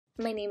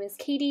My name is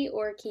Katie,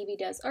 or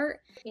Kbdoesart,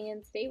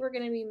 and today we're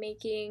going to be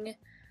making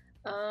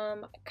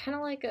kind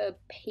of like a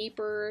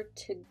paper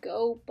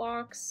to-go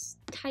box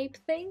type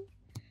thing.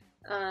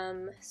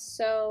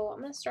 So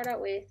I'm going to start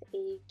out with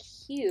a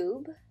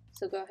cube,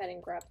 so go ahead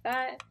and grab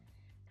that,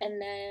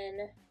 and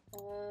then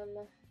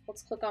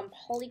let's click on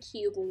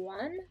Polycube 1.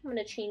 I'm going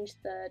to change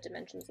the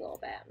dimensions a little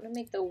bit. I'm going to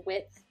make the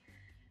width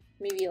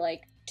maybe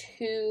like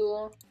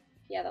 2,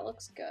 yeah, that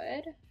looks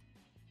good.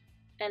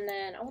 And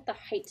then I want the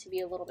height to be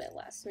a little bit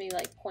less, maybe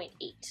like 0.8.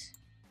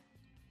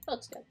 That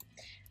looks good.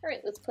 All right,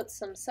 let's put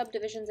some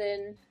subdivisions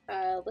in.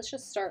 Let's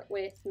just start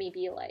with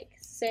maybe like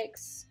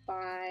 6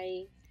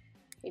 by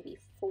maybe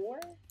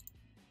 4,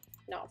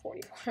 not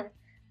 44,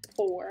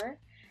 4.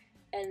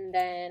 And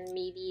then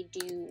maybe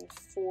do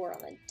 4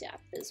 on the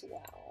depth as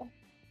well.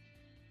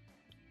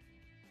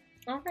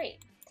 All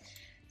right,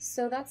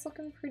 so that's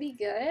looking pretty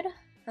good.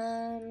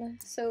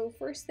 So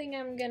first thing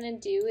I'm gonna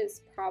do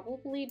is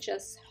probably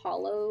just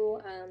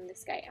hollow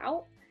this guy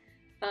out.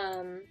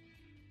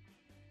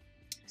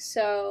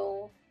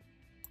 So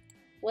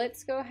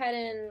let's go ahead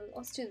and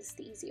let's do this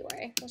the easy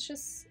way. Let's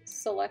just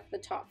select the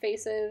top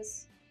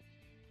faces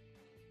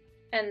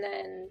and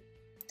then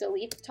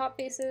delete the top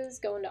faces,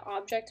 go into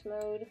object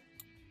mode,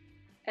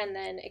 and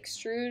then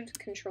extrude,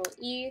 Control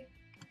E,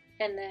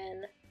 and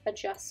then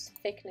adjust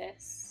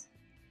thickness,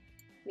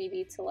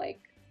 maybe to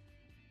like,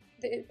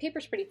 the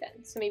paper's pretty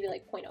thin, so maybe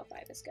like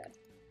 0.05 is good.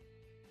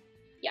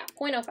 Yeah,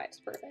 0.05 is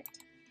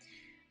perfect.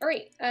 All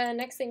right,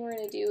 next thing we're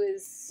gonna do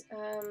is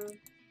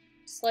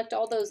select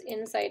all those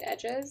inside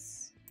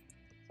edges,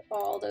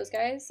 all those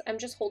guys. I'm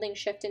just holding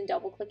Shift and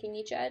double clicking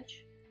each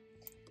edge.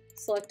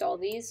 Select all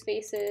these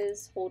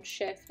faces, hold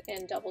Shift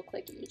and double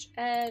click each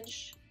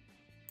edge.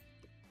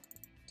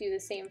 Do the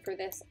same for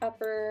this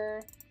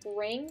upper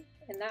ring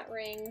and that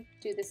ring.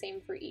 Do the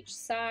same for each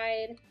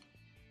side.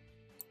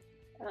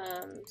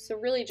 So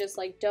really just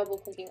like double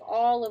clicking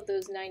all of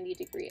those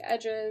 90-degree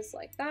edges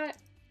like that.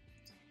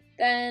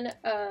 Then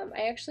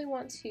I actually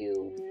want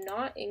to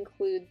not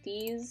include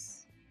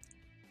these.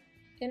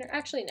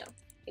 Actually, no,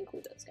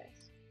 include those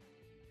guys.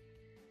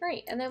 All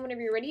right, and then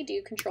whenever you're ready,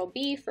 do Control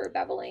B for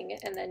beveling,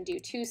 and then do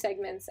 2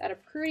 segments at a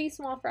pretty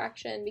small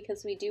fraction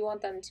because we do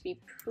want them to be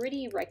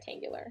pretty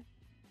rectangular.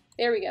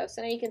 There we go.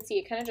 So now you can see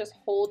it kind of just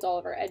holds all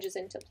of our edges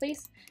into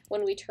place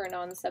when we turn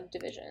on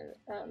subdivision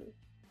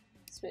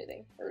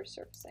smoothing or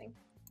surfacing.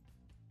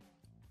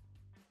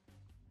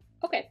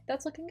 Okay,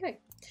 that's looking good.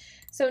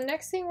 So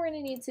next thing we're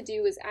going to need to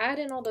do is add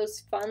in all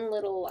those fun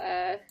little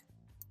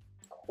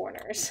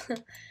corners.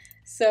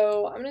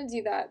 So I'm going to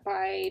do that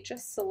by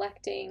just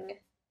selecting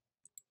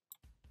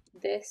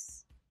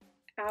this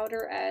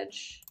outer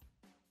edge,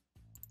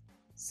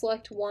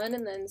 select one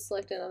and then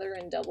select another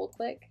and double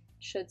click.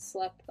 Should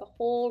select the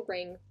whole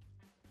ring.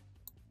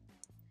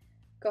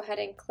 Go ahead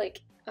and click,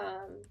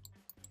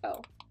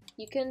 oh,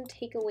 you can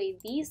take away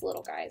these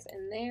little guys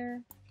in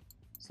there.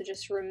 So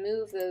just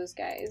remove those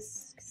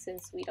guys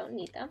since we don't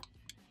need them.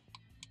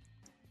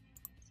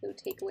 So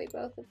take away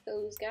both of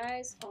those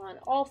guys on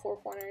all 4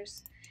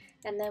 corners.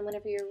 And then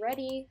whenever you're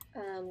ready,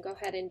 go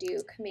ahead and do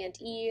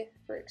Command E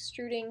for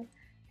extruding.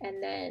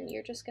 And then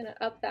you're just gonna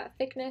up that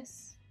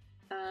thickness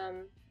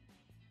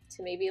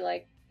to maybe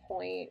like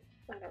I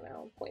don't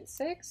know,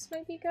 0.6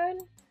 might be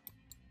good.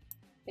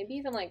 Maybe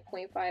even like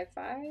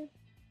 0.55.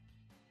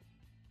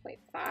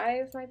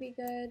 0.5 might be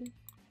good.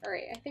 All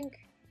right, I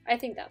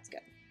think that's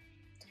good.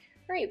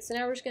 All right, so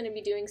now we're just going to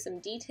be doing some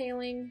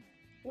detailing.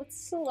 Let's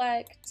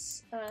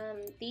select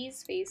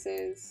these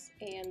faces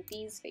and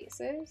these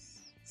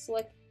faces.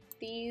 Select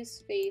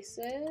these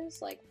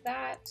faces like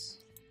that.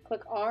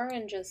 Click R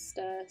and just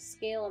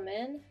scale them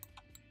in.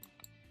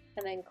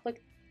 And then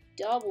click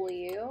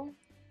W.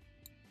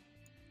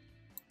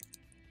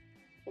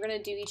 We're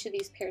going to do each of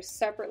these pairs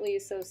separately,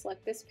 so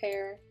select this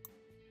pair,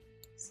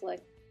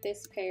 select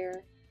this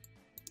pair,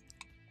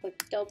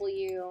 click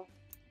W,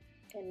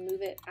 and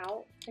move it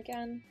out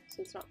again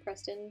so it's not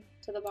pressed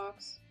into the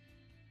box,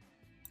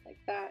 like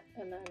that,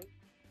 and then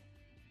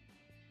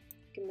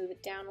you can move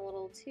it down a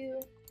little too,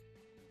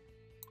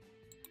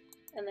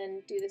 and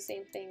then do the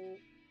same thing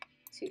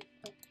to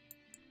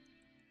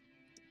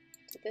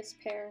this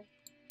pair.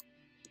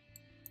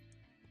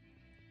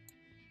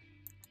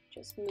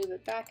 Just move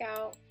it back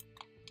out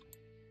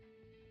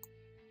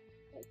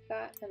like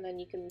that, and then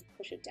you can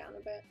push it down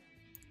a bit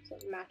so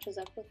it matches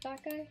up with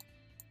that guy.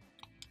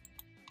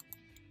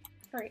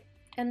 Alright,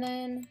 and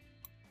then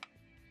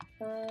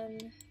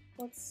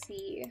let's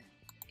see,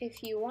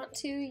 if you want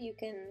to, you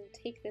can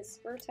take this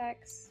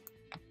vertex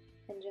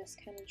and just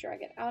kind of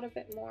drag it out a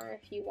bit more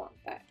if you want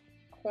that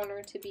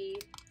corner to be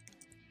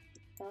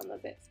a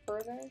bit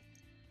further.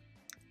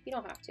 You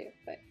don't have to,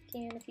 but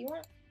you can if you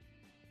want.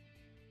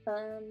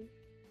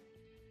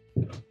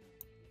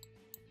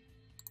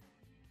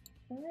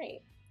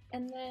 Alright,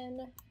 and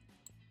then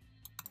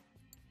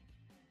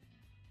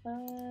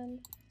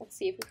let's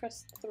see, if we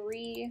press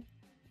 3,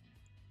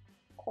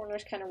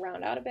 corners kind of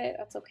round out a bit,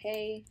 that's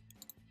okay.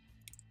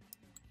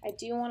 I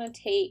do want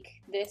to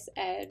take this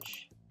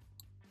edge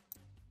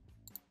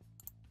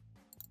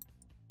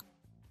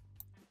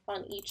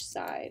on each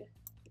side.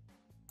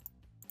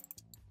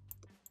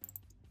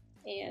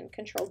 And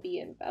Control B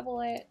and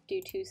bevel it,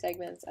 do 2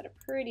 segments at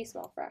a pretty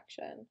small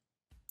fraction.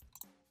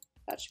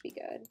 That should be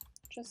good,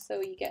 just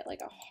so you get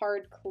like a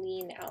hard,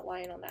 clean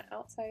outline on that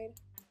outside.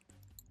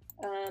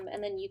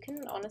 And then you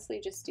can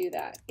honestly just do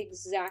that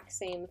exact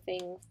same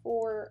thing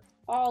for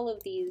all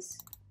of these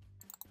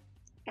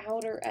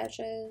outer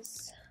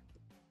edges.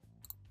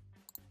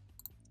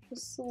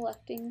 Just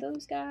selecting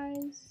those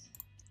guys.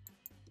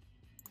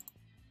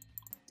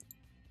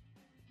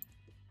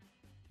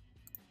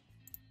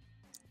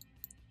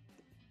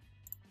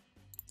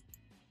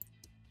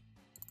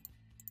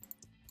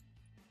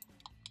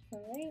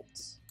 Alright,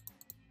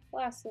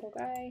 last little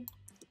guy.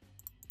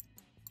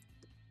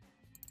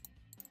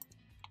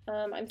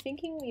 I'm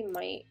thinking we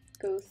might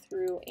go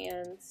through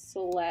and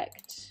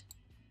select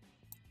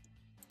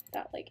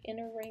that like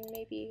inner ring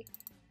maybe.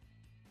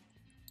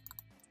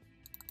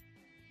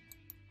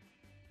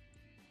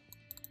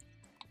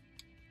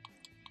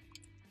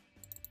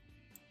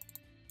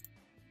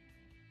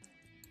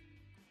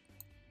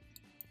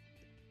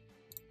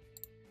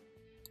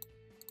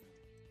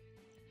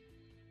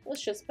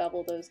 Let's just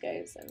bevel those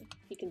guys and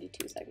you can do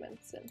 2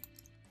 segments. And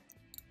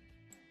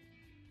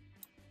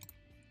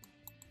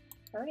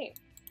alright.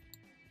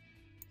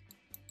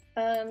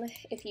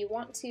 If you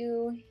want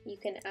to, you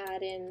can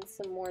add in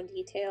some more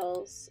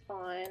details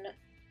on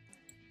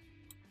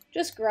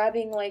just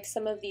grabbing like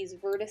some of these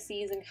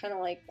vertices and kind of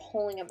like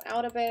pulling them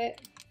out a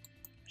bit.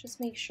 Just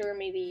make sure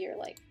maybe you're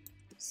like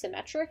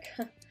symmetric.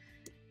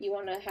 You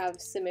want to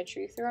have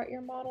symmetry throughout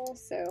your model,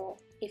 so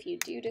if you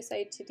do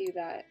decide to do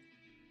that,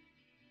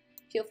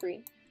 feel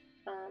free.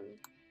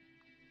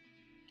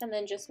 And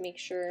then just make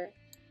sure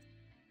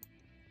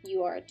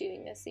you are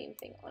doing the same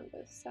thing on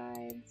both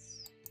sides.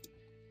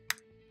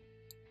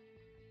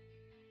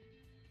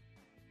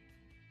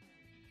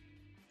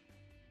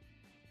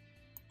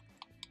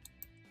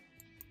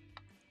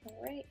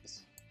 All right.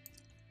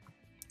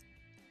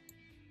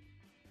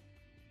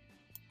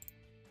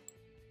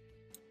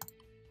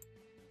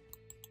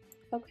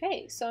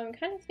 Okay, so I'm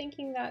kind of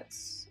thinking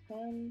that's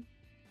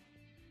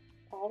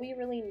all we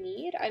really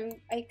need.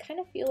 I kind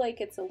of feel like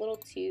it's a little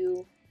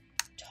too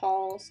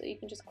tall, so you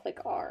can just click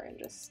R and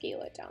just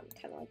scale it down,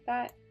 kind of like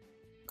that.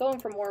 Going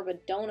for more of a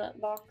donut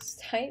box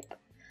type.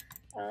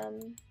 All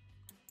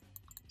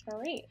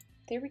right,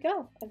 there we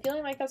go. I'm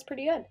feeling like that's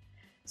pretty good.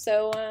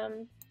 So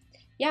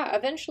yeah,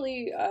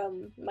 eventually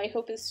my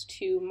hope is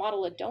to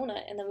model a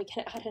donut and then we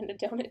can add in a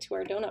donut to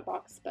our donut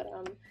box, but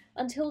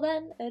until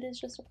then it is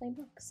just a plain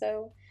box.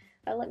 So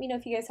let me know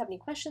if you guys have any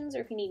questions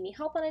or if you need any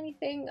help on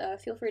anything.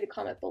 Feel free to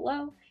comment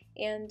below,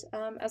 and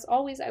as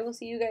always, I will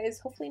see you guys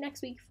hopefully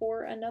next week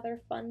for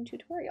another fun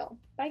tutorial.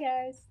 Bye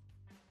guys!